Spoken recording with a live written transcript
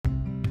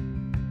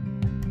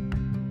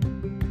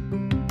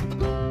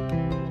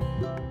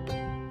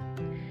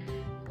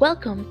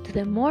Welcome to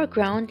the More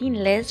Grounding,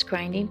 Less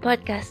Grinding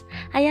podcast.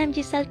 I am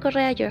Giselle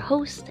Correa, your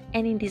host,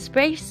 and in this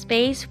brave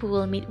space, we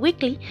will meet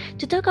weekly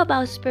to talk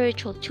about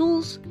spiritual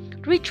tools,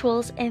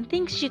 rituals, and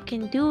things you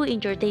can do in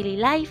your daily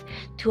life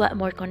to add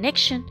more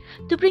connection,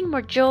 to bring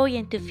more joy,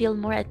 and to feel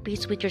more at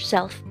peace with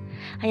yourself.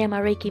 I am a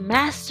Reiki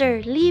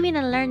master, living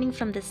and learning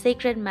from the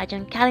sacred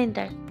Mayan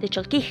calendar, the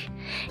Cholquij,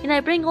 and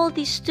I bring all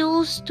these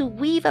tools to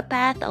weave a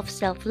path of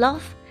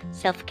self-love,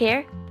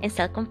 self-care, and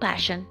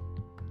self-compassion.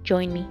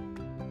 Join me.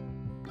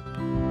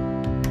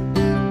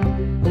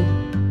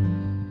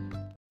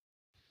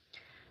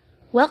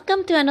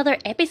 Welcome to another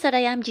episode.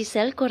 I am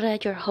Giselle Correa,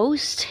 your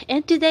host,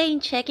 and today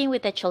in Checking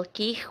with the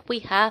Cholquij,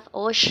 we have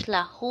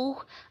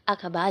Oxlajuj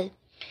Acabal.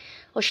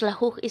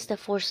 Oxlajuj is the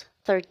first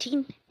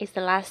 13, is the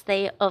last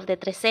day of the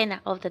trecena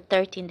of the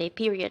 13-day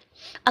period.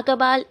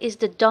 Acabal is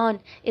the dawn,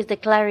 is the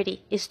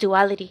clarity, is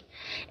duality.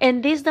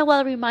 And this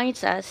Nawal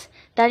reminds us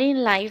that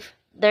in life,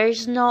 there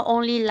is not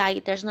only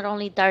light, there's not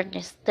only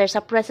darkness, there's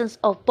a presence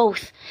of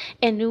both.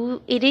 And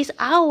it is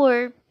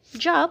our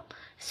job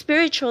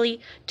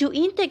spiritually to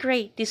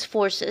integrate these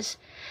forces,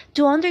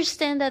 to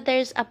understand that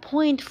there's a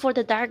point for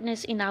the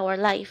darkness in our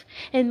life,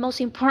 and most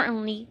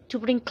importantly, to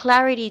bring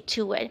clarity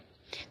to it,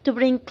 to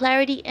bring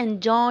clarity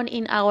and dawn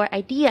in our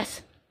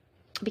ideas,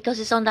 because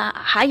it's on the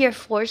higher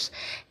force.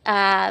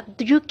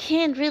 You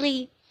can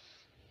really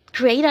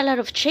create a lot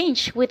of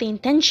change with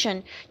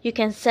intention. You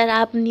can set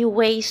up new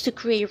ways to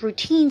create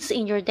routines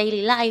in your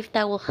daily life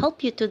that will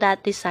help you to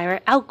that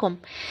desired outcome.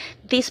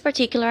 This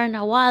particular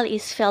Nawal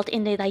is felt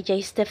in the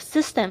digestive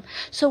system.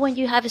 So when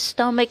you have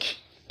stomach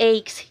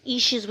aches,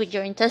 issues with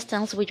your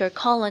intestines, with your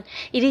colon,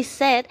 it is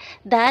said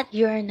that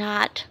you're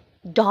not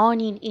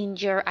dawning in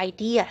your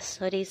ideas.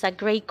 So it is a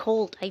great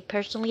cold. I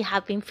personally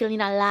have been feeling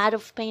a lot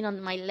of pain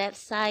on my left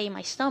side, in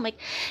my stomach,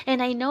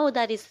 and I know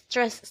that it's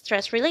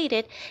stress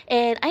related,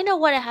 and I know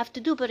what I have to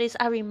do, but it's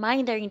a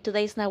reminder in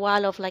today's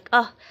Nawal of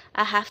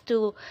I have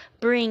to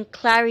bring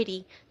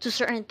clarity to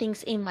certain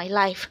things in my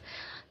life.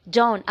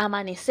 Dawn,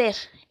 amanecer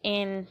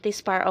in this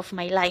part of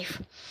my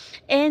life.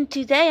 And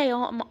today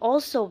I am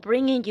also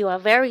bringing you a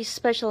very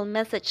special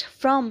message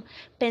from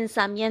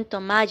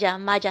Pensamiento Maya,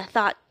 Maya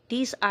Thought.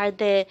 These are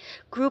the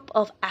group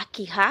of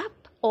Akihap,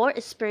 or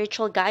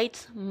spiritual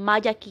guides,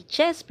 Maya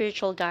Quiche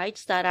spiritual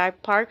guides that are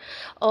part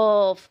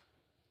of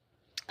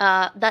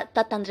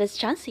that Andres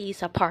Chansi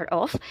is a part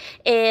of,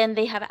 and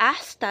they have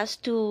asked us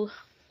to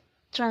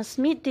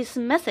transmit this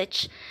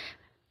message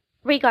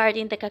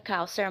regarding the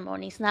cacao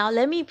ceremonies. Now,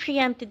 let me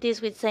preempt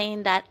this with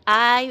saying that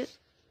I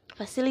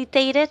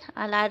facilitated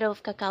a lot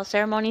of cacao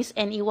ceremonies,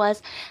 and it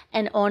was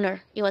an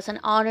honor. It was an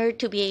honor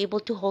to be able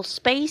to hold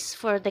space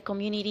for the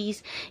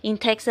communities in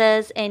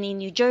Texas and in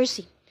New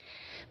Jersey.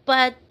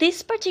 But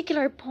this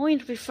particular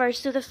point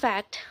refers to the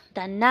fact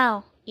that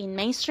now in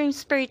mainstream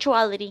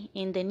spirituality,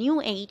 in the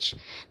new age,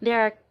 they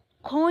are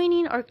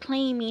coining or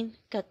claiming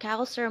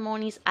cacao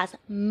ceremonies as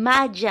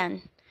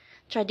Mayan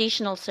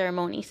traditional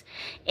ceremonies.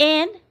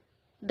 And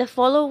the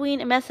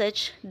following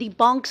message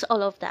debunks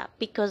all of that,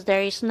 because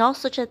there is no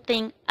such a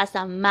thing as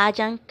a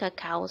Mayan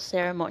cacao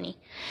ceremony.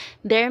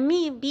 There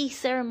may be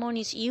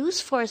ceremonies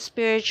used for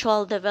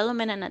spiritual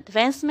development and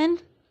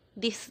advancement.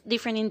 These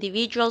different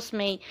individuals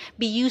may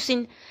be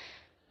using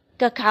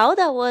cacao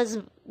that was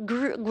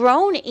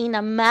grown in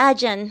a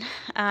Mayan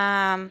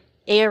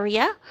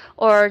area,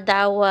 or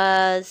that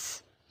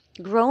was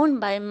grown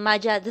by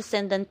Maya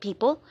descendant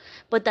people,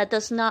 but that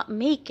does not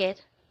make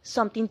it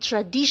something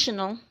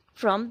traditional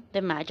from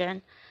the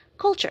Mayan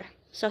culture.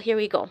 So here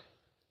we go.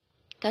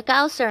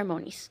 Cacao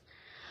ceremonies.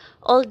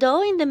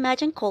 Although in the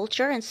Mayan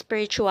culture and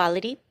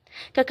spirituality,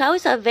 cacao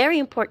is a very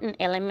important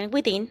element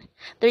within,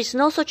 there is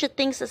no such a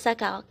thing as a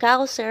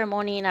cacao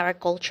ceremony in our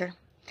culture.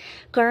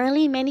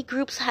 Currently, many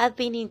groups have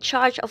been in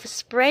charge of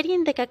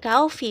spreading the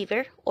cacao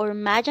fever or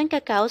Mayan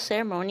cacao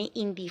ceremony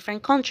in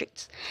different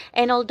countries.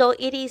 And although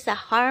it is a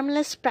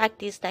harmless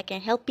practice that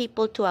can help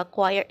people to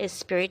acquire a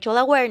spiritual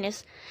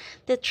awareness,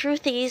 the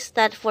truth is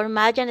that for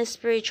Mayan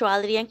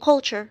spirituality and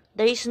culture,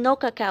 there is no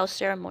cacao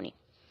ceremony.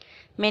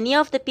 Many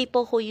of the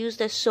people who use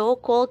the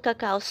so-called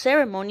cacao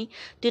ceremony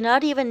do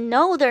not even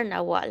know their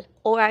Nawal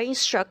or are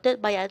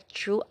instructed by a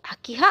true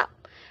Akihap,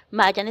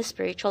 Mayan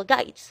spiritual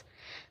guides.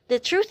 The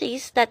truth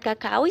is that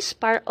cacao is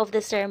part of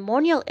the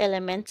ceremonial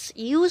elements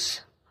used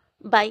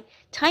by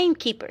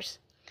timekeepers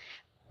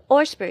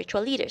or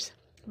spiritual leaders,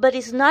 but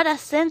is not a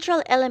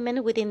central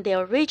element within the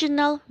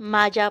original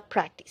Maya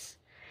practice.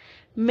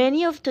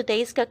 Many of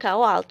today's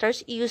cacao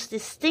altars use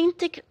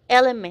distinctive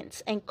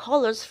elements and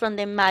colors from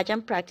the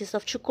Mayan practice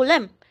of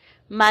Chukulem,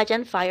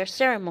 Mayan fire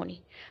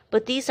ceremony,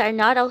 but these are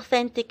not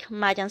authentic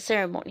Mayan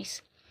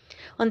ceremonies.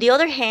 On the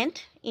other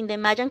hand, in the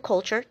Mayan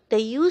culture, the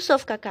use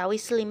of cacao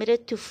is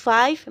limited to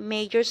 5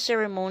 major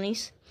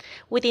ceremonies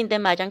within the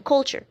Mayan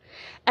culture,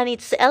 and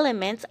its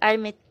elements are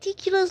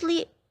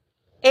meticulously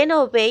and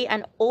obey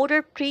an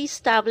order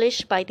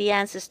pre-established by the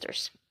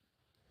ancestors.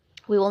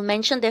 We will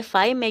mention the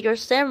 5 major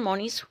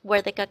ceremonies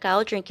where the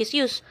cacao drink is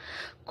used,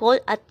 called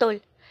atol,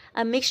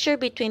 a mixture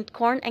between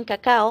corn and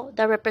cacao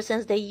that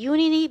represents the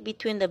unity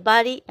between the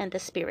body and the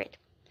spirit.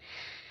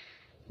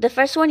 The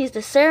first one is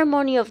the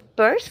ceremony of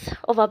birth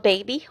of a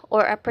baby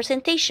or a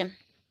presentation.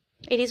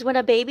 It is when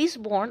a baby is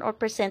born or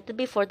presented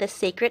before the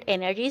sacred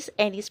energies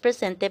and is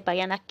presented by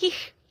an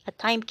akij, a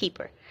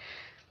timekeeper.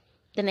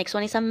 The next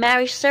one is a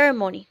marriage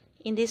ceremony.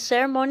 In this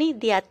ceremony,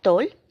 the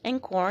atol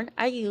and corn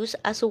are used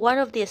as one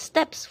of the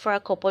steps for a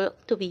couple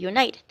to be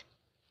united.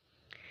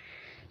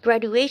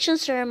 Graduation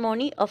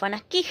ceremony of an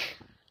akij,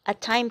 a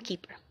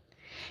timekeeper.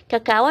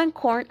 Cacao and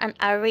corn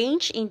are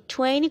arranged in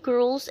 20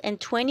 gruels and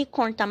 20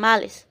 corn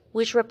tamales,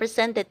 which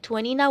represent the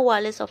 20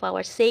 nahuales of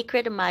our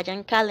sacred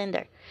Mayan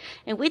calendar,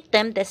 and with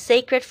them the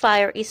sacred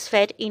fire is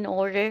fed in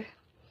order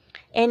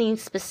and in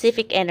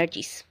specific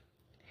energies.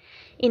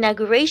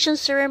 Inauguration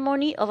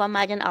ceremony of a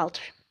Mayan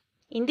altar.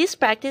 In this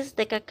practice,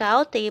 the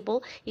cacao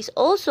table is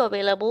also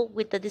available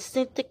with the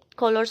distinctive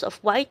colors of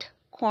white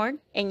corn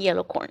and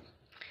yellow corn.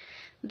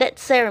 Death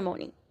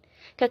ceremony.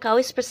 Cacao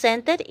is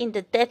presented in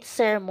the death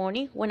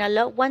ceremony. When a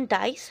loved one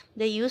dies,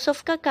 the use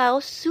of cacao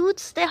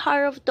soothes the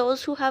heart of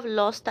those who have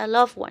lost a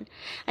loved one,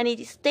 and it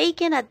is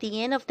taken at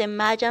the end of the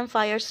Mayan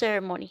fire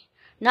ceremony,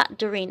 not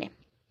during it.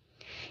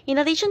 In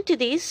addition to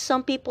this,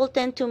 some people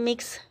tend to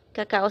mix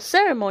cacao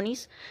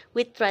ceremonies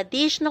with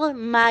traditional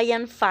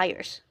Mayan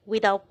fires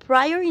without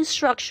prior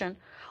instruction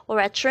or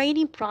a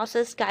training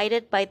process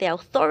guided by the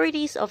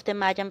authorities of the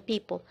Mayan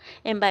people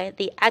and by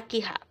the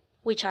akija,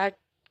 which are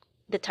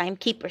the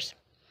timekeepers,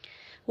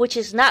 which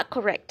is not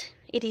correct.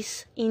 It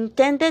is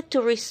intended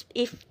to,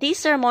 if these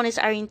ceremonies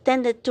are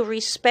intended to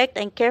respect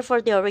and care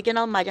for the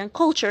original Mayan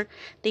culture,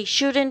 they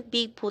shouldn't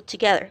be put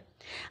together.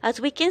 As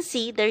we can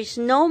see, there is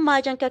no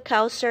Mayan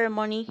cacao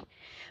ceremony,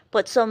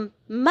 but some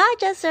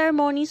Maya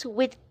ceremonies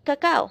with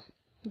cacao.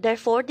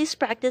 Therefore, this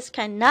practice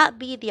cannot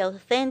be the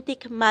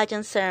authentic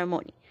Mayan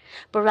ceremony,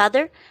 but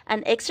rather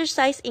an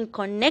exercise in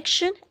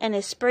connection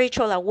and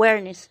spiritual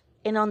awareness,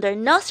 and under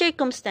no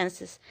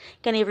circumstances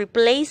can it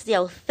replace the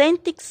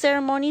authentic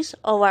ceremonies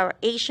of our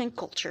Asian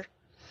culture.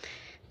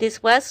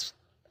 This was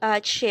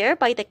shared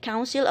by the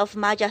Council of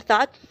Maya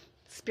Thought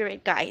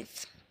Spirit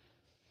Guides.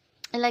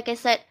 And like I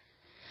said,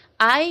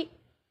 I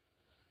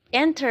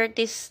entered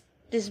this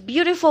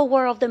beautiful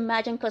world of the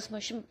Mayan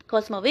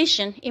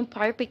cosmovision in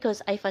part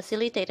because I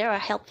facilitated or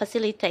helped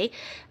facilitate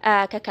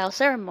cacao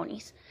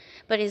ceremonies.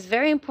 But it's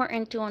very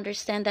important to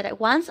understand that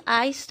once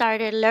I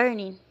started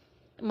learning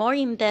more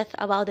in depth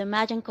about the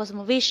Mayan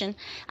cosmovision,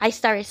 I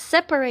started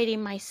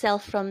separating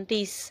myself from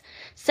these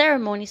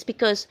ceremonies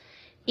because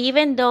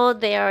even though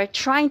they are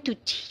trying to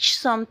teach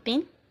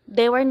something,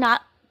 they were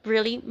not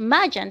really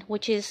Mayan,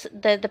 which is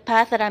the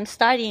path that I'm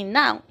studying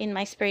now in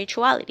my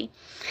spirituality.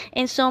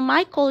 And so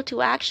my call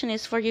to action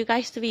is for you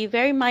guys to be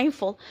very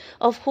mindful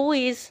of who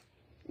is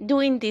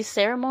doing these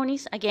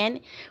ceremonies, again,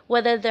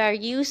 whether they're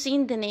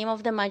using the name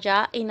of the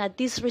Maya in a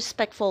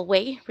disrespectful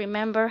way.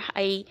 Remember,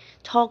 I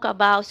talk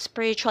about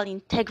spiritual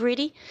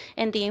integrity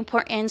and the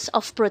importance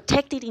of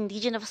protecting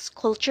indigenous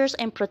cultures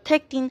and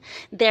protecting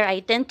their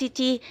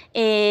identity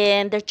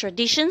and their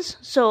traditions.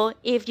 So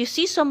if you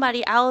see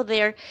somebody out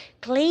there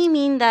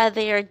claiming that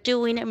they are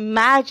doing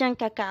Mayan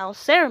cacao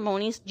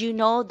ceremonies, you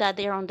know that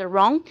they're on the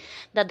wrong,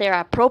 that they're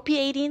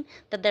appropriating,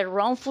 that they're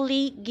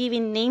wrongfully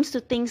giving names to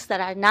things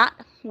that are not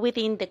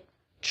within the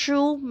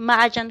true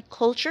Mayan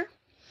culture.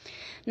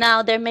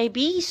 Now, there may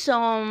be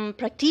some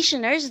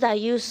practitioners that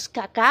use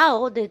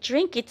cacao, the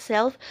drink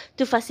itself,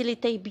 to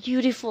facilitate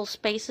beautiful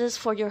spaces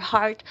for your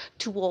heart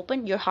to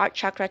open, your heart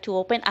chakra to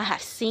open. I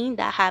have seen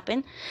that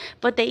happen.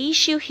 But the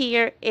issue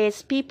here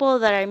is people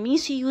that are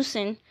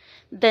misusing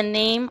the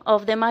name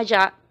of the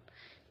Maya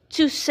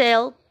to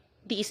sell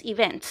these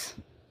events,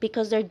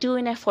 because they're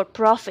doing it for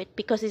profit,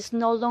 because it's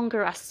no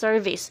longer a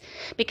service,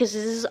 because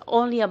this is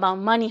only about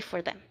money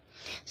for them.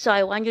 So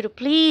I want you to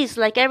please,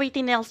 like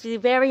everything else, be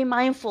very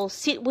mindful.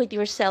 Sit with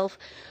yourself.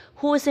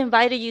 Who has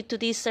invited you to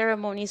these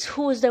ceremonies?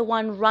 Who is the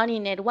one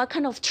running it? What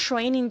kind of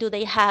training do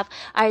they have?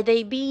 Are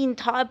they being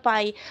taught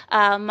by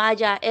a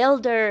Maya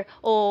elder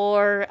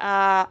or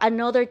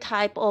another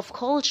type of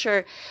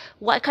culture?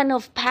 What kind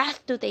of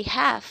path do they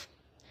have?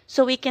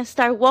 So we can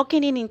start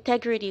walking in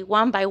integrity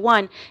one by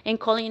one and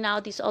calling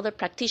out these other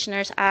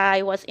practitioners.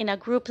 I was in a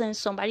group and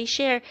somebody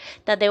shared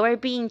that they were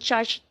being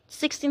charged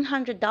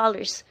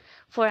 $1,600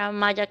 for a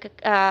Maya,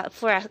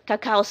 for a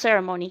cacao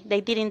ceremony.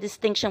 They didn't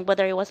distinction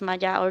whether it was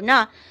Maya or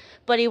not,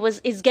 but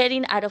it's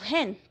getting out of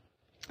hand.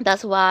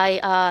 That's why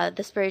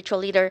the spiritual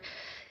leader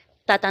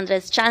Tat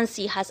Andres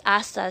Chansi has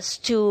asked us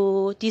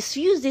to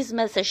diffuse this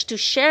message, to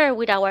share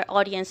with our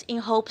audience in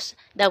hopes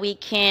that we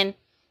can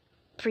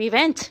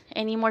prevent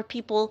any more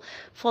people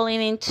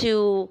falling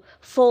into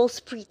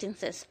false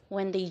pretenses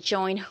when they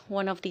join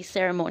one of these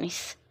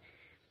ceremonies.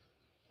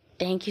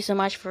 Thank you so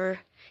much for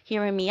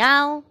hearing me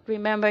out.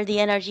 Remember, the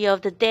energy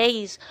of the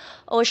day is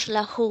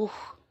Oshlahu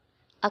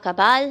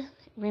Akabal.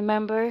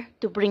 Remember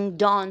to bring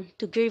dawn,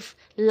 to give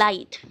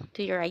light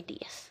to your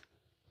ideas.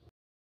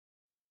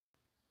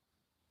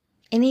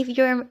 And if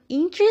you're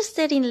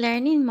interested in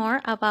learning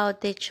more about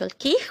the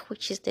Cholquij,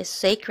 which is the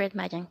sacred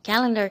Mayan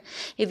calendar,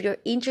 if you're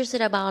interested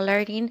about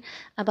learning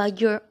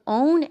about your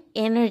own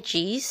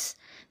energies,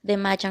 the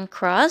Mayan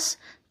cross,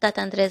 that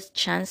Andres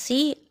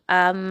Chansi,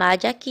 a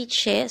Maya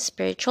Quiche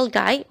spiritual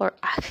guide, or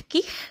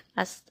Akki,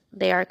 as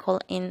they are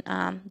called in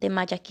the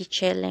Maya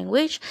Quiche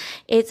language.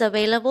 It's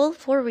available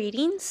for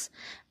readings.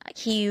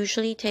 He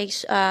usually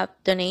takes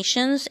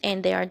donations,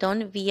 and they are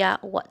done via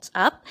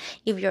WhatsApp.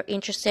 If you're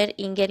interested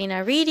in getting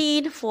a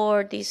reading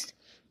for these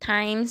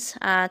times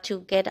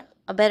to get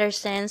a better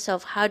sense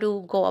of how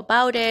to go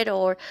about it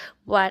or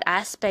what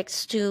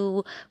aspects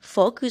to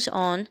focus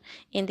on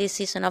in this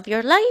season of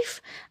your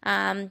life,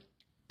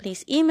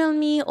 please email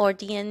me or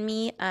DM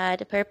me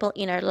at Purple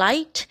Inner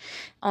Light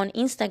on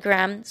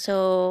Instagram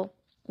so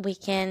we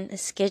can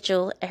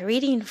schedule a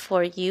reading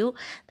for you.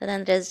 That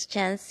Andres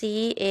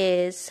Chansi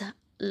is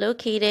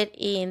located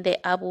in the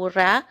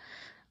Aburra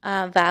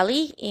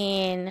Valley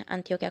in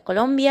Antioquia,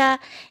 Colombia,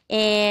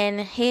 and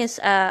he's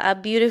a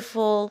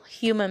beautiful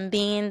human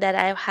being that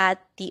I've had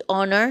the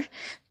honor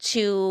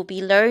to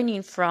be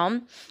learning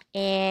from.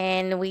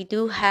 And we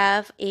do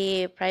have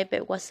a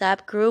private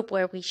WhatsApp group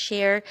where we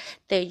share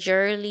the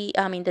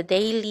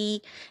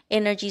daily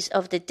energies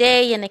of the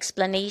day and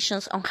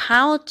explanations on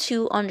how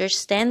to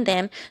understand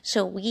them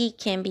so we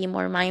can be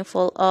more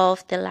mindful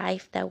of the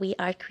life that we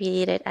are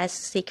created as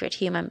sacred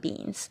human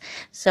beings.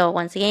 So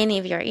once again,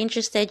 if you're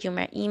interested, you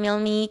may email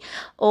me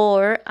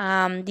or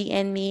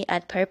DM me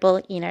at Purple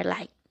Inner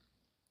Light.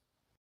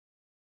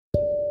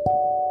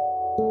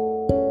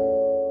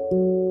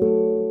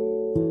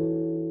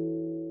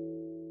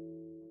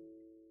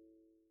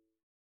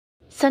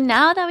 So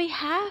now that we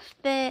have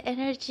the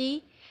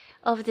energy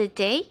of the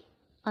day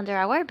under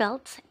our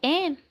belts,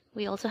 and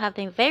we also have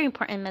the very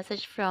important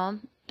message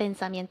from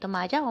Pensamiento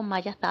Maya or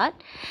Maya Thought,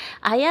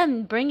 I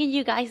am bringing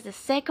you guys the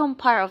second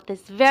part of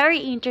this very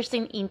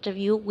interesting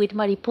interview with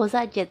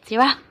Mariposa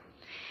Yetzira.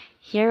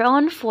 Here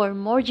on for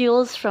more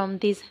jewels from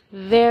this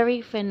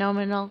very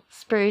phenomenal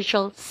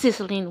spiritual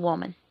sizzling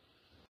woman.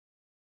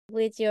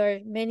 With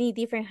your many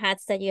different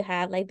hats that you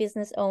have, like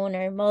business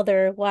owner,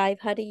 mother, wife,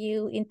 how do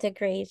you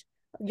integrate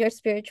your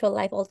spiritual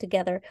life all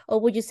together?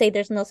 Or would you say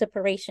there's no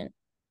separation?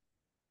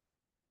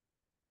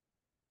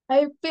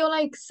 I feel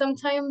like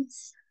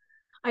sometimes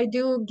I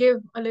do give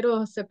a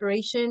little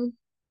separation,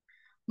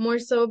 more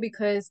so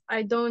because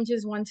I don't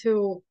just want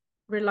to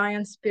rely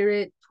on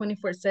spirit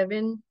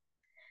 24/7.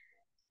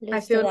 I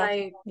Let's do feel that.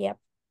 like, Yep.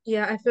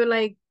 yeah, I feel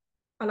like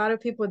a lot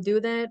of people do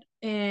that.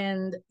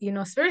 And,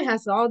 spirit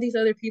has all these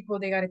other people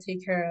they got to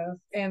take care of.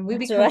 And we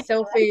That's become right.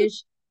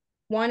 selfish,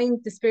 wanting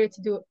the spirit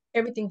to do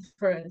everything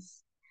for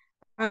us.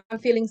 I'm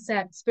feeling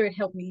sad, spirit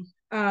help me.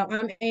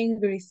 I'm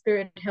angry,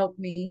 spirit help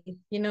me,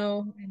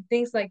 and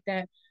things like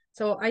that.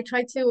 So I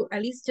try to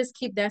at least just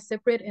keep that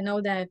separate and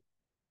know that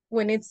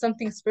when it's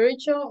something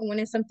spiritual, when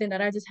it's something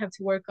that I just have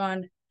to work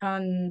on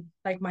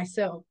like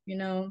myself,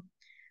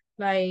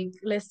 like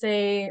let's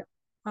say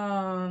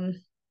I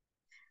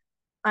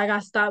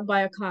got stopped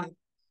by a cop,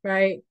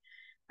 right?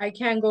 I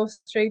can't go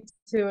straight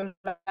to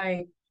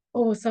like,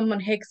 oh, someone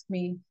hexed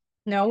me.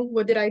 No,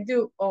 what did I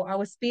do? Oh, I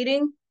was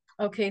speeding.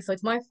 Okay, so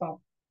it's my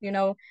fault, you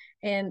know,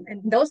 and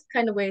those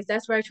kind of ways.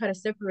 That's where I try to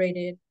separate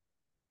it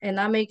and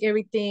not make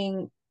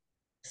everything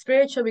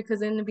spiritual because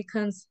then it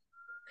becomes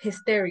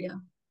hysteria.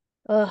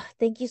 Oh,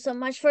 thank you so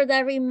much for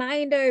that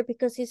reminder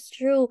because it's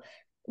true.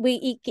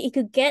 It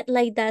could get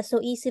like that so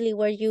easily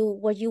where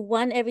you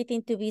want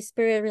everything to be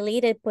spirit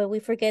related, but we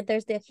forget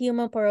there's the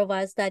human part of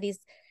us that is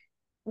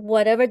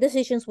whatever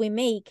decisions we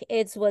make,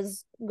 it's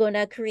what's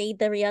gonna create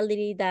the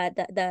reality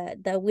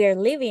that we're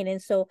living. And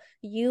so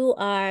you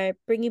are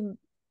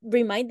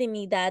reminding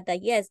me that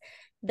yes,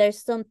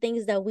 there's some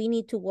things that we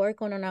need to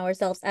work on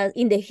ourselves as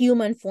in the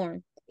human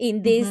form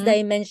in this Mm-hmm.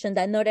 dimension,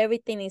 that not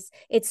everything is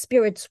it's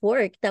spirit's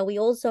work, that we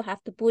also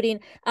have to put in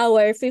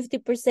our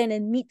 50%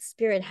 and meet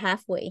spirit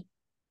halfway.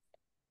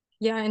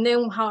 Yeah, and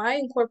then how I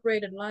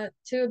incorporated a lot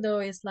too, though,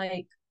 is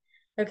like,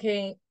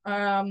 okay,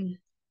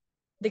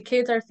 the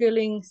kids are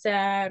feeling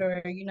sad,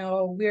 or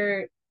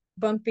we're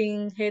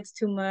bumping heads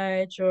too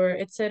much, or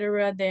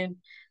etc. Then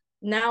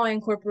now I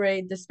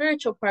incorporate the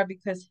spiritual part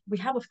because we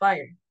have a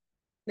fire.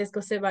 Let's go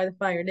sit by the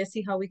fire. Let's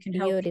see how we can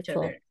help each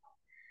Beautiful. other.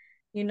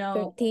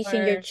 You're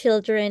teaching your Or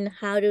children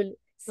how to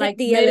sit like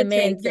the meditate.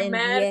 elements, You're and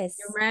mad, yes.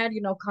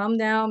 calm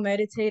down,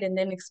 meditate, and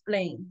then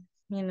explain.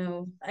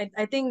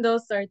 I think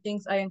those are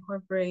things I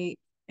incorporate.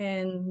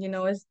 And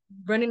it's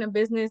running a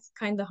business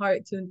kind of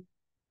hard to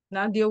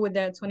not deal with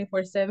that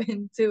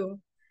 24/7 too.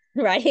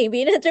 Right.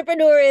 Being an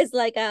entrepreneur is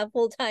like a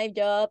full-time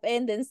job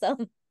and then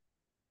some.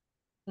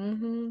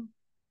 Mm-hmm.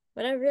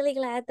 But I'm really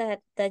glad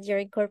that you're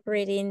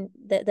incorporating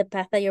the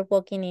path that you're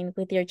walking in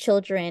with your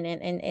children,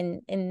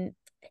 and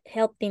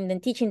helping them,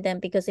 teaching them,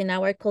 because in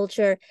our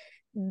culture,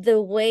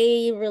 the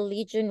way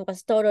religion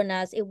was taught on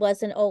us, it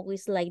wasn't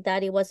always like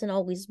that. It wasn't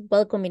always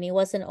welcoming. It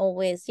wasn't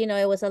always,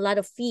 it was a lot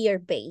of fear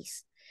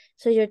based.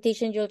 So you're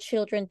teaching your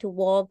children to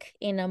walk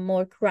in a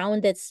more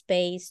grounded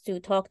space, to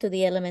talk to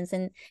the elements,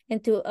 and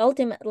to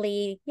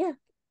ultimately, yeah,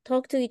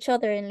 talk to each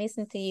other and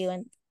listen to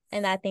you.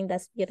 And I think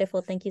that's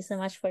beautiful. Thank you so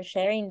much for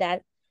sharing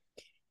that.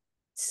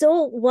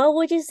 So, what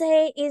would you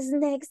say is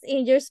next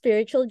in your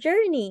spiritual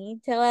journey?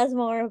 Tell us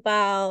more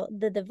about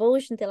the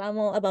devotion. Tell us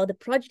more about the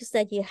projects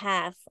that you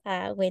have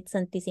with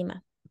Santissima.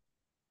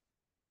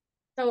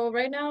 So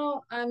right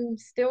now I'm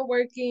still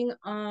working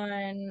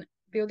on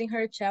building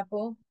her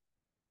chapel.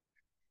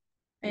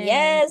 And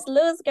Yes,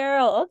 Luz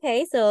girl.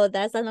 Okay, so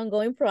that's an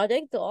ongoing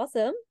project.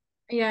 Awesome.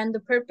 yeah, and the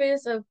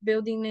purpose of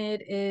building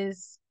it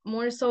is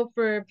more so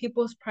for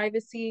people's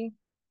privacy.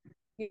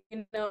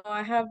 You know,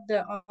 I have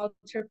the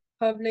altar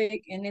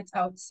public and it's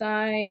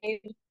outside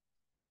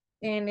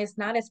and it's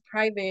not as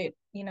private.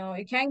 You know,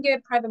 it can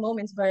get private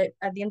moments, but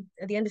at the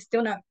end it's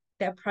still not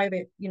that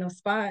private,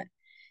 spot.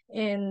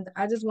 And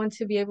I just want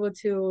to be able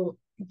to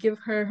give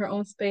her her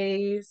own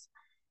space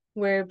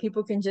where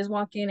people can just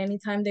walk in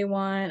anytime they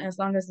want as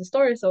long as the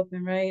store is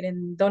open, right?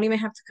 And don't even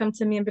have to come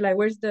to me and be like,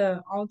 where's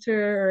the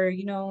altar,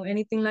 or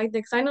anything like that,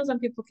 because I know some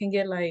people can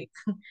get like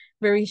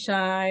very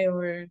shy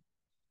or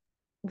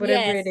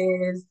whatever it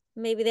Yes. is.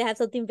 Maybe they have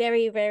something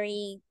very,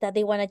 very that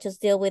they want to just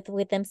deal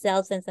with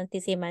themselves and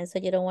Santissima, and so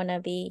you don't want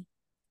to be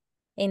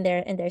in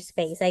their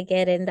space. I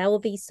get it. And that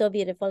would be so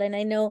beautiful. And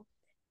I know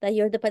that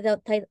you're the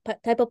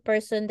type of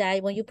person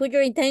that when you put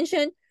your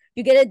intention,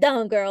 you get it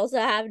done, girl. So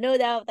I have no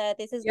doubt that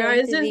this is Yeah, going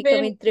it's to just be been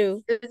coming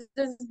through. it's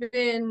just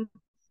been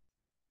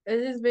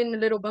it's just been a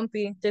little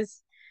bumpy,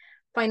 just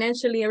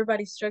financially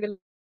everybody's struggling,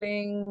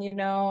 and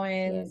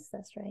Yes,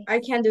 that's right. I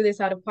can't do this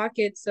out of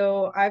pocket,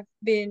 so I've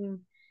been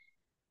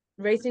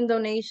raising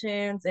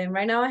donations, and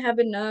right now I have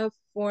enough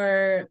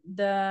for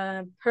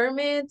the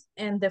permit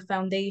and the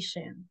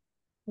foundation.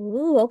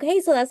 Ooh,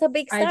 okay. So that's a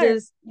big I start.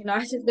 just,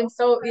 I just been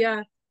so,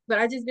 yeah, but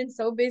I just been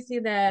so busy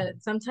that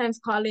sometimes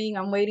calling,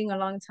 I'm waiting a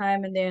long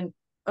time, and then,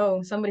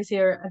 oh, somebody's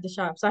here at the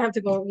shop. So I have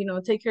to go,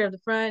 take care of the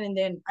front, and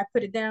then I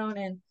put it down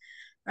and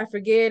I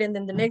forget. And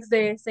then the next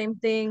day, same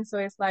thing. So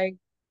it's like,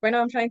 right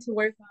now I'm trying to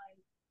work on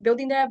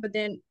building that, but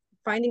then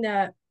finding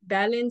that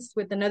balance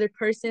with another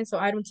person so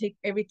I don't take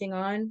everything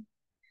on,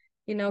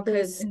 because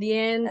Those in the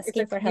end, it's a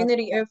asking for help.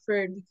 community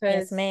effort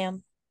Yes, because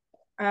ma'am.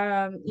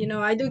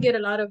 I do get a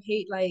lot of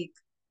hate. Like,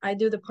 I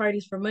do the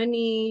parties for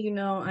money,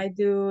 I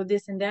do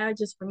this and that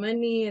just for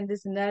money and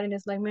this and that. And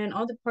it's like, man,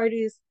 all the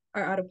parties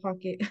are out of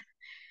pocket.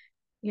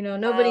 You know,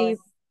 Wow.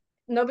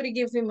 nobody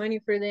gives me money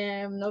for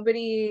them.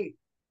 Nobody,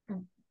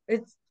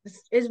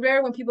 it's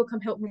rare when people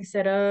come help me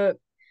set up,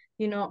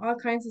 all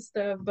kinds of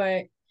stuff.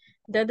 But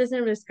that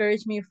doesn't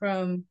discourage me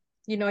from,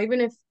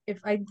 even if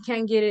I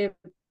can't get it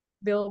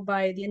built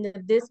by the end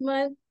of this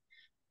month,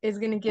 it's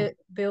gonna get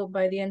built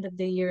by the end of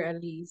the year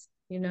at least,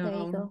 There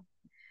you go.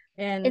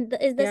 And It's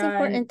that's yeah, and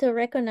important to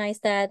recognize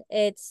that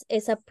it's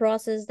a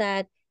process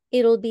that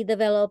it'll be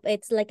developed.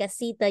 It's like a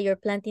seed that you're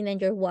planting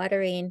and you're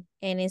watering,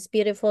 and it's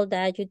beautiful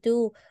that you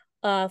do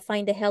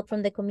find the help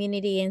from the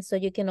community, and so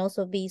you can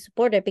also be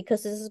supported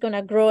because this is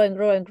gonna grow and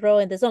grow and grow,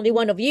 and there's only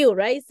one of you,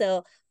 right?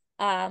 So,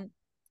 um,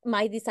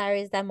 my desire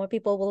is that more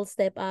people will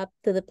step up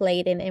to the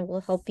plate and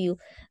will help you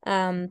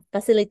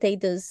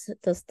facilitate those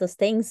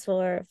things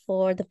for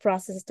the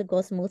process to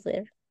go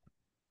smoother.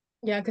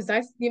 yeah, because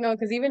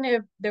even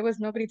if there was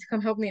nobody to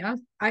come help me,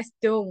 I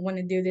still want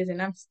to do this,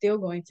 and I'm still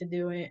going to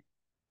do it.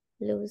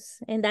 Lose.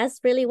 And that's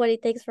really what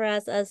it takes for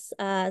us as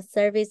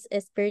service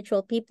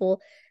spiritual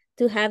people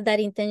to have that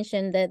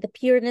intention, the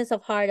pureness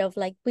of heart of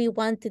like we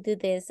want to do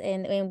this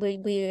and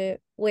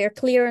we're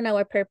clear on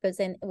our purpose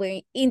and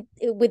we're in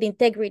with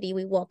integrity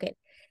we walk it.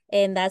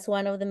 And that's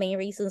one of the main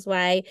reasons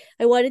why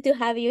I wanted to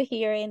have you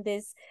here in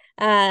this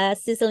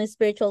Sizzling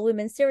Spiritual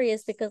Women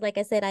series because like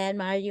I said, I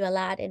admire you a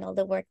lot and all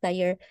the work that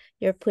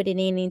you're putting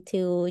in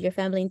into your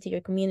family, into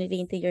your community,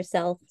 into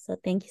yourself. So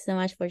thank you so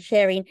much for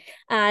sharing.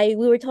 We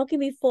were talking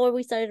before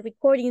we started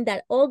recording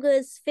that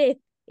August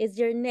 5th is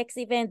your next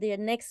event, your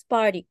next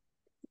party.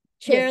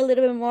 Share a Yes.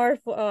 little bit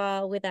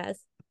more with us.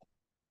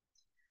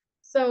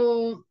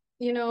 So,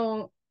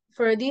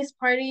 for these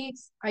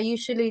parties, I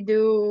usually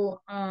do,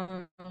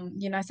 I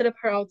set up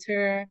her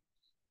altar.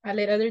 I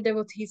let other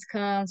devotees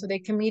come so they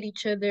can meet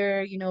each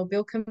other,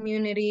 build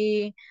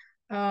community.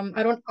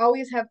 I don't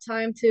always have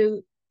time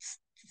to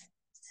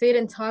sit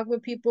and talk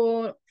with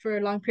people for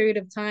a long period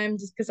of time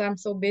just because I'm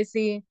so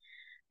busy.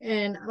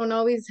 And I don't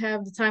always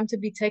have the time to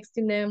be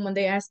texting them when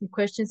they ask me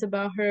questions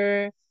about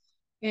her.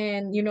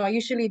 And, I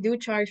usually do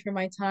charge for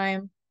my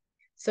time.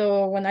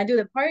 So when I do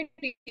the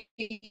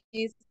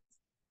parties,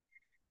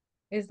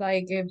 it's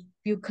like if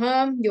you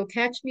come, you'll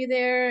catch me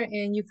there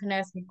and you can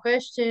ask me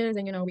questions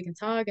and we can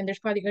talk. And there's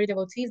probably other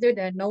devotees there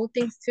that know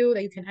things too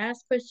that you can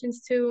ask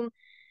questions to.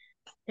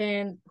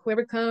 And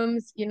whoever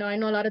comes, I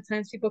know a lot of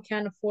times people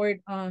can't afford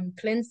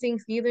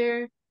cleansings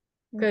either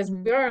because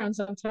Mm-hmm. we are on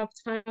some tough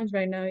times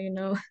right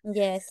now,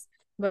 Yes,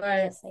 But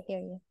yes, I hear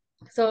you.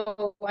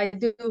 so I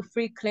do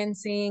free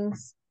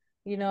cleansings,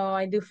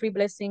 I do free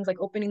blessings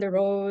like opening the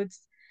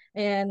roads.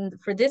 And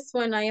for this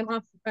one, I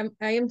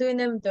am doing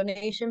them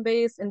donation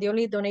based, and the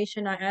only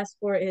donation I ask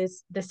for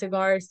is the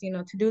cigars,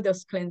 to do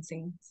those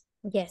cleansings.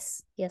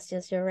 Yes, yes,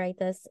 yes, you're right.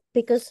 That's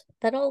because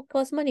that all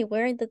costs money.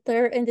 We're in the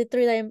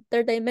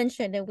third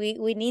dimension, and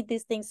we need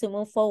these things to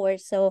move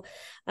forward. So,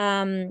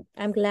 I'm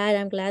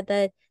glad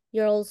that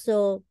you're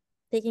also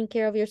taking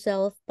care of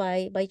yourself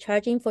by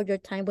charging for your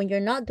time when you're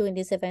not doing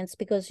these events,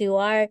 because you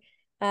are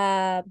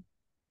uh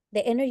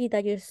the energy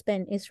that you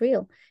spend is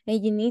real,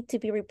 and you need to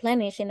be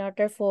replenished in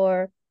order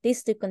for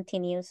this to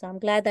continue. So I'm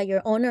glad that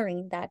you're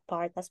honoring that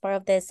part. That's part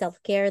of the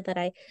self-care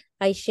that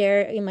I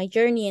share in my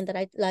journey and that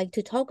I like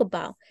to talk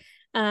about.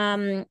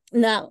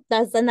 Now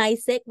that's a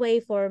nice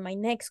segue for my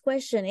next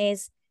question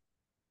is,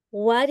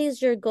 what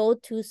is your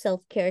go-to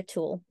self-care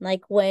tool?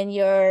 Like when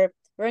you're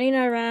running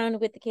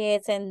around with the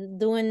kids and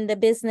doing the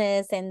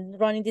business and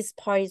running these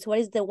parties, what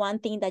is the one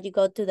thing that you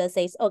go to that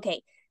says,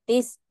 okay,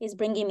 this is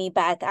bringing me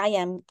back. I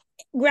am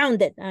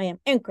grounded. I am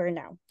anchored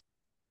now.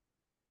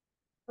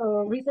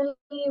 So recently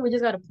we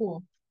just got a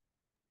pool.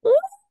 Ooh,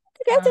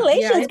 Yeah,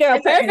 congratulations, girl.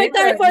 it's a and Perfect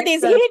time for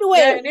this it's a heat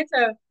yeah, wave. and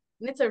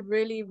it's a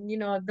really,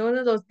 those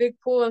are those big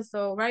pools.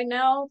 So right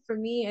now for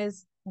me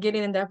is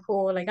getting in that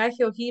pool. Like I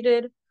feel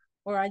heated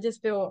or I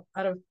just feel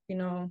out of,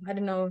 I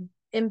don't know,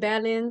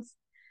 imbalance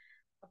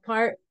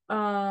apart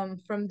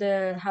from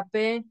the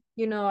hape.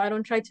 I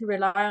don't try to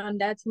rely on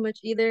that too much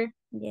either.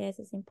 Yes,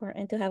 it's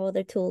important to have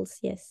other tools.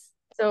 Yes.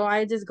 So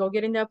I just go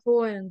get in that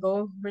pool and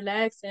go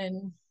relax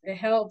and it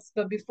helps.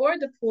 But before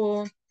the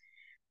pool,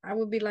 I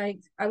would be like,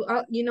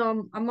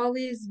 I'm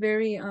always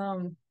very,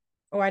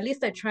 or at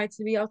least I try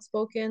to be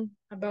outspoken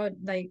about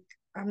like,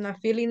 I'm not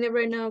feeling it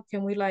right now.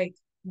 Can we like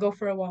go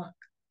for a walk?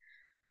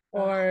 Ah,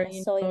 Or,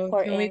 that's so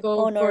can we important. go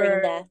Honoring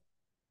for that.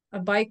 a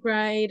bike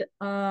ride?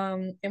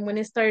 And when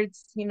it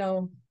starts,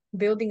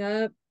 building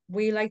up,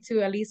 we like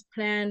to at least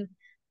plan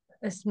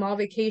a small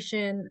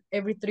vacation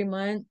every 3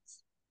 months.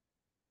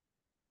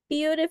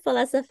 Beautiful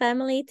as a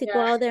family to go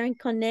Yeah, out there and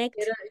connect.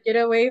 get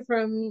away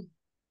from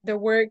the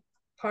work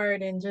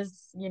part and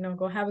just,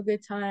 go have a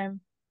good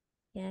time.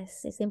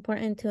 Yes, it's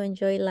important to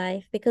enjoy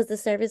life because the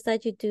service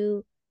that you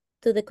do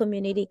to the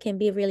community can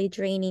be really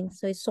draining.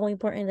 So it's so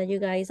important that you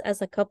guys,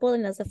 as a couple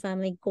and as a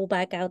family, go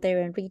back out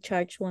there and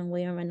recharge one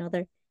way or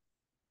another.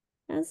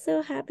 I'm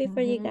so happy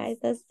for you Mm-hmm. guys.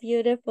 That's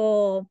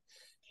beautiful.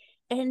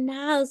 And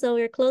now, so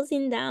we're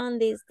closing down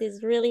this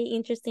really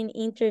interesting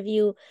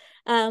interview.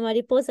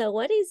 Mariposa,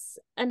 what is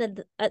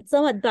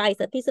some advice,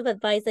 a piece of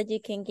advice that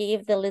you can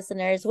give the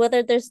listeners,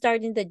 whether they're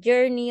starting the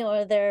journey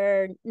or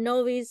they're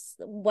novice?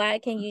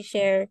 What can you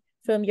share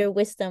from your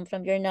wisdom,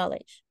 from your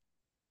knowledge?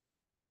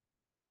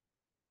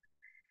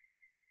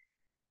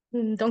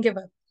 Don't give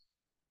up.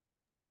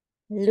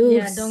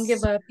 Yeah, don't give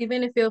Loose. up.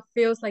 Even if it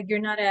feels like you're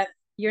not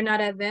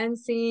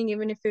advancing,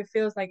 even if it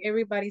feels like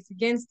everybody's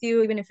against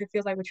you, even if it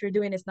feels like what you're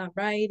doing is not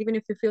right, even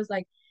if it feels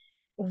like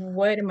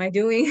what am I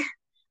doing?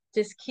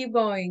 Just keep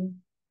going.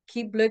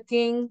 Keep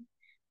looking.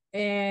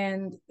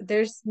 And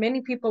there's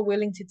many people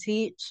willing to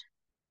teach,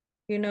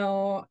 and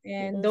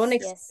don't Loose, yes.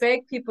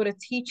 expect people to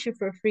teach you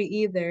for free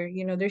either.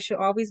 There should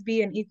always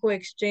be an equal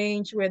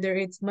exchange, whether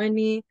it's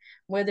money,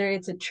 whether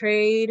it's a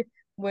trade,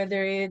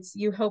 whether it's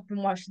you help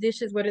them wash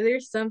dishes, whether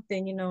there's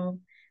something,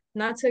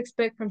 not to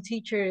expect from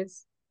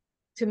teachers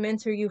to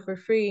mentor you for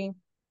free,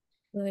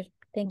 Good.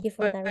 Thank you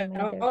for but that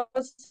reminder.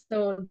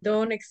 also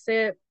don't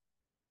accept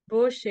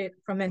bullshit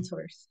from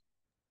mentors.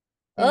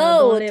 Don't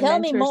Oh, let tell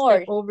me mentors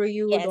step more. over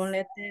you. Don't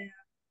Yes.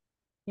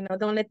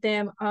 let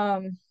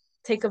them,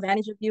 take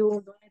advantage of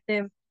you. Don't let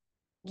them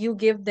you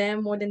give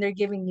them more than they're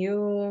giving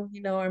you,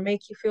 or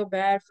make you feel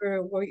bad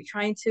for what you're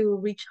trying to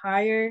reach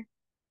higher.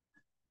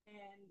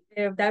 And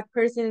if that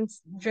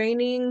person's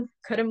draining,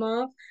 cut them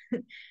off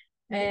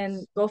and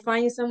Yes. go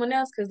find you someone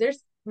else because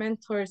there's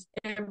mentors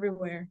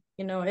everywhere.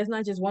 It's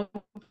not just one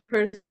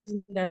person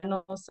that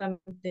knows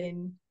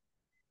something.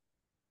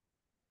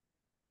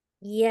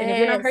 And if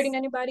you're not hurting Yes.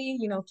 anybody,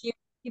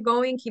 keep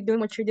going, keep doing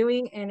what you're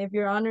doing. And if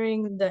you're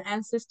honoring the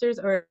ancestors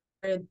or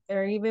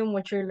even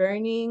what you're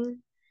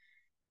learning,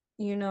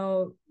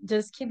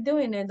 just keep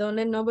doing it. Don't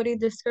let nobody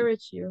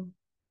discourage you.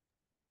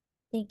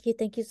 Thank you.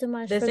 Thank you so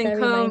much for Doesn't that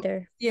come,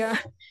 reminder. yeah,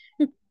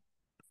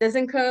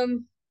 doesn't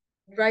come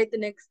right the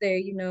next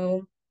day.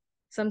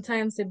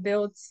 Sometimes it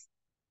builds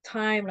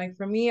time. Like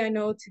for me, I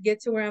know to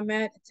get to where I'm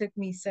at, it took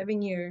me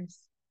 7 years.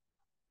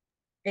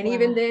 And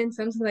even Wow. then,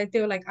 sometimes I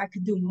feel like I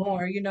could do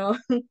more.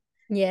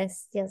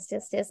 Yes, yes,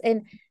 yes, yes.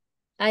 And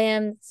I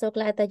am so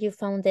glad that you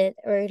found it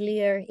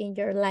earlier in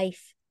your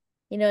life.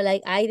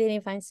 Like I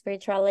didn't find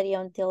spirituality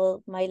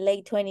until my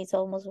late 20s,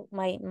 almost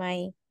my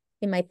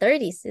in my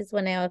 30s is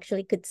when I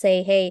actually could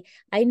say, hey,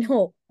 I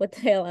know what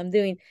the hell I'm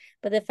doing.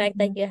 But the fact Mhm.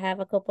 that you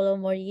have a couple of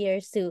more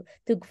years to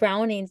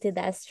ground into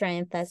that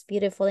strength, that's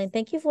beautiful. And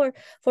thank you for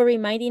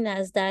reminding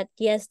us that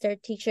yes, they're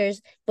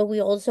teachers, but we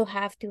also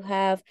have to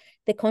have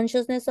the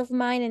consciousness of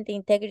mind and the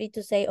integrity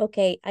to say,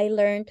 okay, I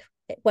learned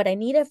what I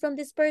needed from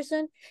this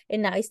person,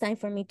 and now it's time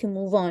for me to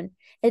move on.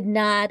 And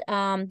not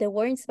the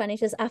word in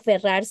Spanish is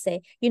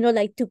aferrarse,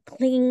 like to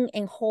cling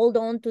and hold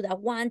on to that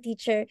one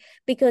teacher,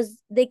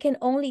 because they can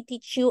only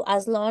teach you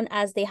as long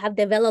as they have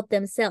developed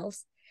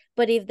themselves.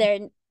 But if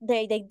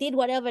they did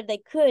whatever they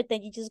could,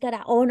 then you just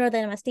gotta honor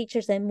them as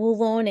teachers and move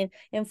on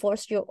and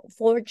forge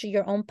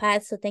your own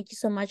path. So thank you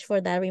so much for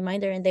that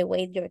reminder and the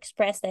way you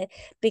expressed it.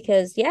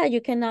 Because yeah,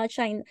 you cannot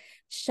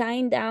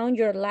shine down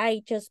your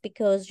light just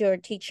because your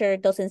teacher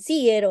doesn't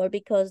see it, or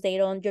because they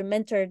don't your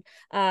mentor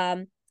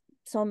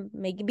some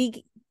may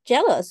be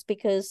jealous,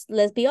 because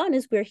let's be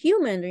honest, we're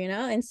human,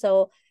 and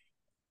so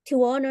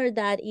to honor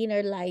that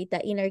inner light,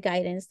 that inner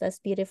guidance, that's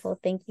beautiful.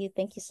 Thank you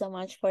so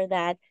much for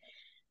that.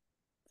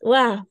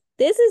 Wow,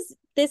 this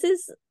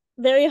is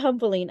very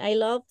humbling. I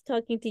love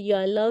talking to you.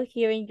 I love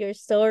hearing your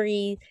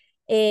story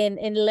and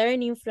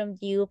learning from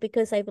you,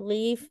 because I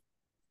believe,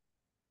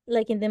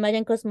 like in the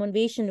Mayan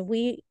cosmovision,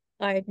 we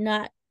are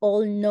not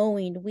all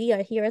knowing. We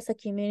are here as a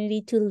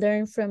community to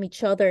learn from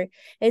each other.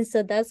 And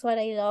so that's what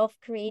I love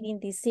creating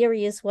this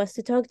series, was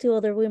to talk to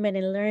other women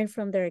and learn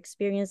from their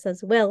experience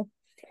as well.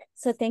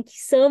 So thank you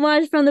so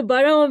much from the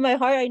bottom of my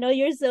heart. I know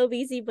you're so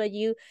busy, but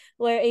you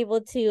were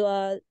able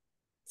to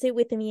sit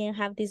with me and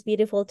have this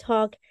beautiful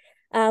talk.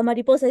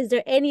 Mariposa, is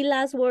there any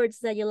last words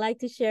that you'd like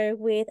to share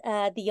with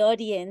the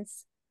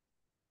audience?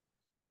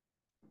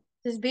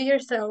 Just be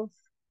yourself.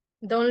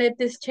 Don't let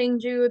this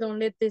change you. Don't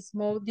let this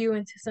mold you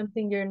into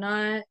something you're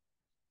not.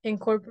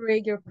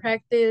 Incorporate your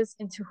practice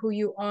into who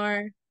you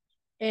are.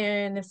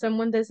 And if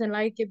someone doesn't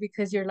like it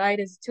because your light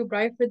is too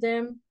bright for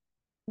them,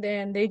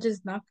 then they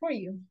just not for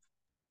you.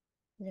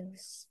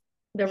 Yes.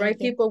 The right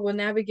Thank you. people will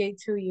navigate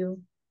to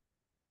you.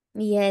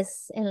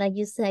 Yes, and like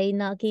you say,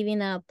 not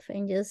giving up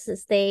and just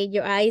stay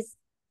your eyes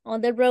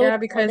on the road, Yeah, on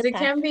the because it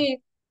path. can be,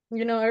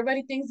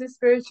 everybody thinks the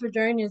spiritual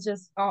journey is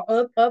just all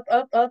up, up,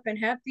 up, up, and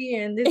happy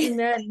and this and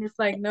that. And it's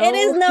like, It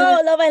is no.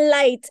 no love and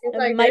light, It's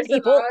like my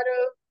people.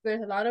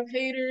 there's a lot of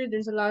haters.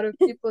 There's a lot of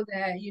people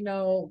that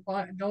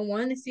don't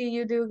want to see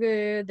you do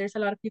good. There's a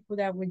lot of people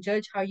that would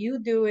judge how you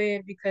do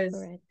it because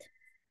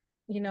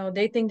Correct.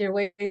 they think their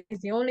way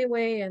is the only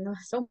way, and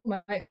so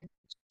much.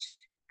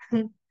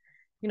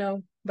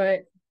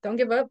 But don't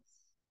give up.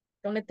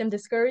 Don't let them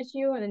discourage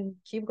you, and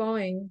keep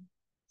going.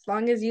 As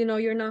long as you know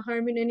you're not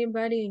harming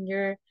anybody and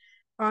you're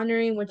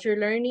honoring what you're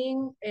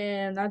learning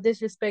and not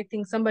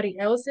disrespecting somebody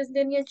else's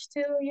lineage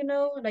too.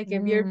 Like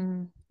if you're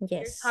taught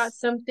Yes.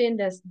 something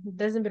that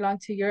doesn't belong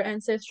to your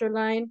ancestral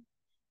line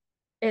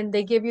and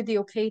they give you the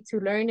okay to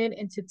learn it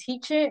and to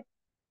teach it,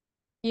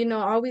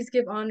 always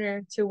give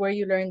honor to where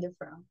you learned it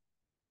from.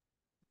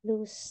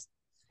 Luz,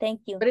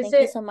 thank you. What is Thank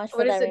you it? so much for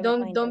What is that it?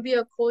 Don't reminder. be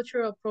a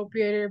cultural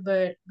appropriator,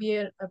 but be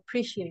an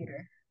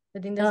appreciator. I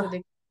think that's what Oh,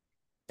 they.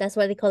 that's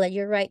what they call it.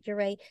 You're right. You're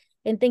right.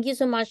 And thank you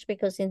so much,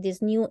 because in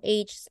this new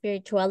age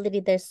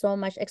spirituality, there's so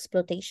much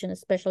exploitation,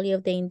 especially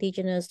of the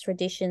indigenous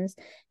traditions.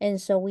 And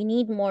so we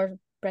need more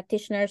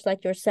practitioners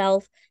like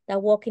yourself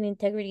that walk in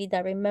integrity,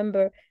 that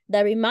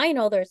remind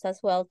others as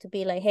well to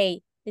be like,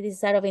 hey, this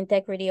is out of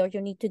integrity, or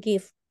you need to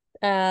give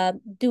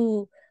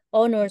due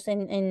honors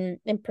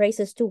and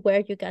praises to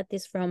where you got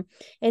this from.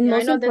 And Yeah, I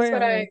most know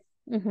importantly,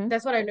 mm-hmm.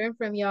 that's what I learned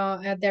from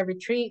y'all at that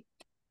retreat.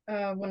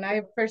 When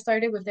I first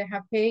started with the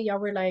hape, y'all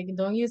were like,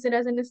 don't use it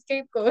as an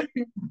scapegoat.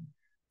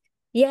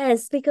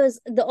 Yes, because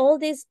all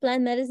these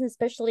plant medicine,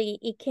 especially,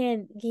 it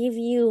can give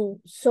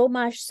you so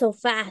much so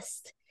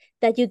fast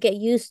that you get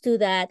used to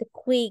that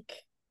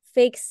quick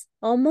fix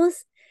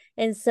almost.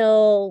 And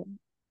so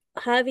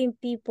having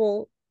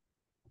people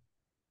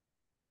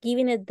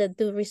giving it the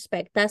due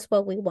respect, that's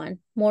what we want.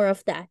 More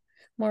of that.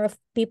 More of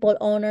people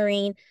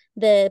honoring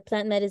the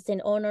plant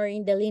medicine,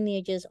 honoring the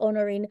lineages,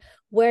 honoring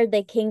where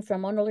they came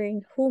from,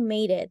 honoring who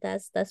made it.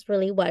 That's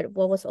really what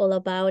was all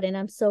about. And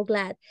I'm so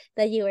glad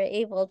that you were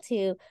able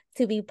to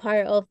be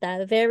part of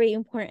that very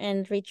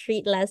important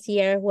retreat last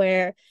year,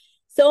 where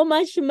so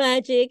much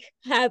magic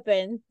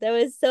happened. There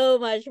was so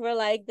much for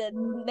like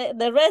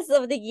the rest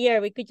of the year.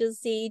 We could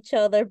just see each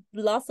other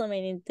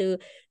blossoming into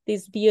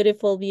these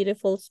beautiful,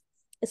 beautiful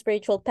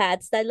spiritual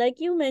paths that, like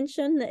you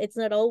mentioned, it's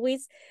not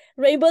always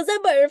rainbows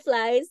and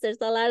butterflies.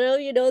 There's a lot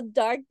of,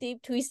 dark,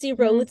 deep, twisty Mhm.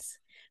 roads,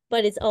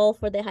 but it's all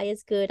for the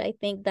highest good. I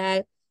think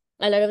that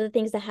a lot of the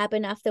things that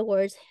happened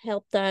afterwards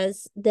helped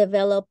us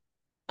develop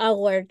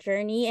our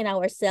journey and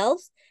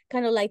ourselves,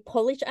 kind of like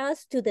polish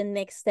us to the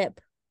next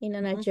step in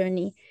our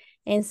journey.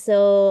 And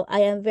so I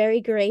am very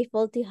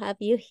grateful to have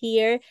you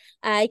here.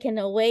 I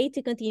cannot wait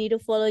to continue to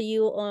follow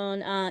you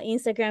on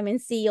Instagram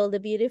and see all the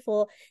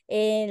beautiful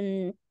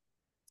and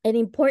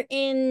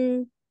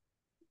important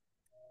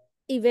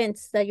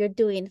events that you're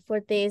doing for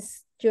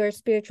this, your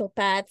spiritual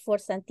path, for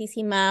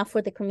Santissima,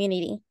 for the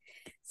community.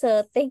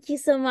 So thank you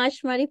so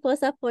much,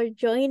 Mariposa, for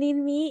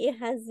joining me. It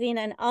has been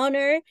an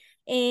honor,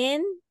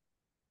 and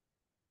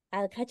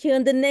I'll catch you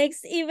on the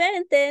next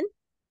event then.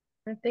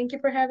 Thank you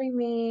for having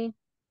me.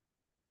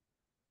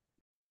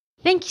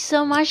 Thank you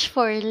so much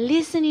for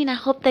listening. I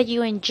hope that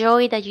you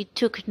enjoyed, that you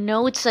took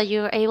notes, that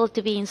you were able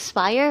to be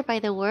inspired by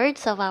the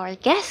words of our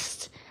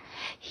guests.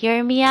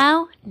 Hear me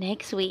out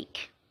next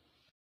week.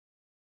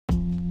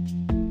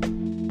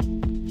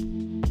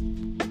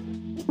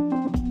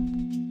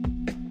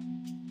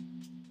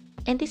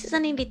 And this is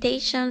an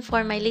invitation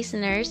for my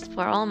listeners,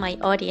 for all my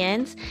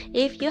audience.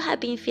 If you have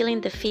been feeling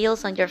the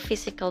feels on your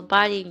physical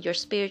body, your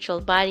spiritual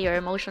body, or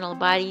emotional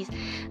bodies,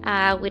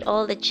 with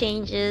all the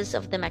changes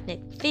of the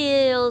magnetic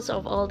fields,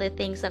 of all the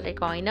things that are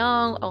going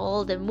on,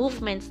 all the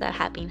movements that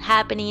have been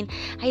happening,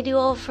 I do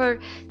offer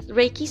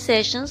Reiki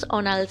sessions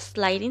on a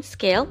sliding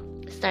scale,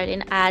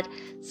 starting at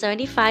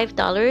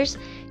 $75.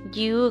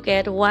 You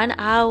get 1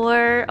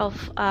 hour of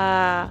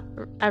a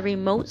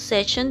remote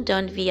session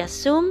done via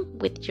Zoom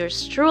with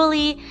yours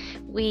truly.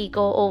 We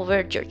go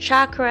over your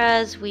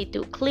chakras, we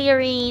do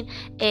clearing,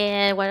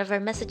 and whatever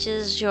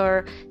messages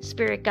your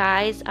spirit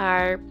guides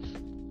are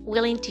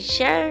willing to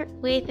share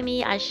with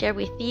me, I share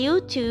with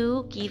you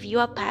to give you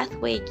a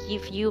pathway,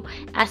 give you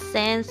a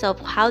sense of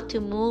how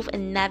to move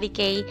and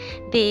navigate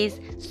these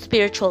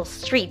spiritual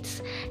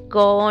streets.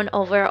 Go on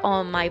over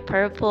on my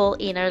Purple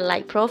Inner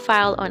Light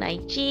profile on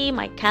IG.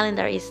 My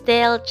calendar is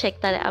there. Check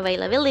that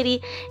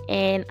availability,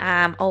 and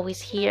I'm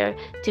always here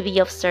to be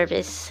of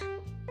service.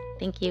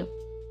 Thank you.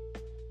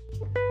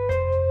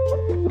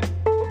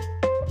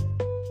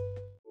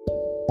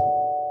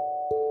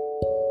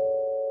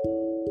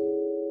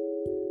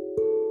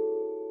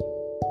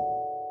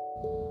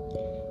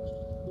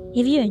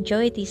 If you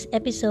enjoyed this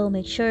episode,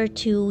 make sure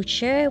to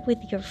share it with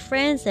your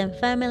friends and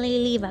family.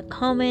 Leave a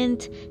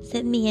comment.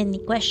 Send me any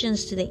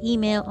questions to the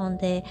email on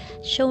the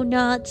show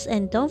notes.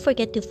 And don't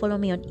forget to follow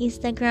me on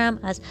Instagram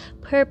as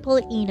Purple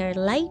Inner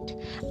Light.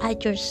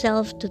 Add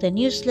yourself to the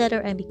newsletter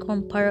and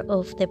become part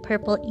of the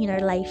Purple Inner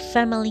Light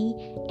family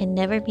and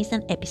never miss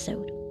an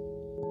episode.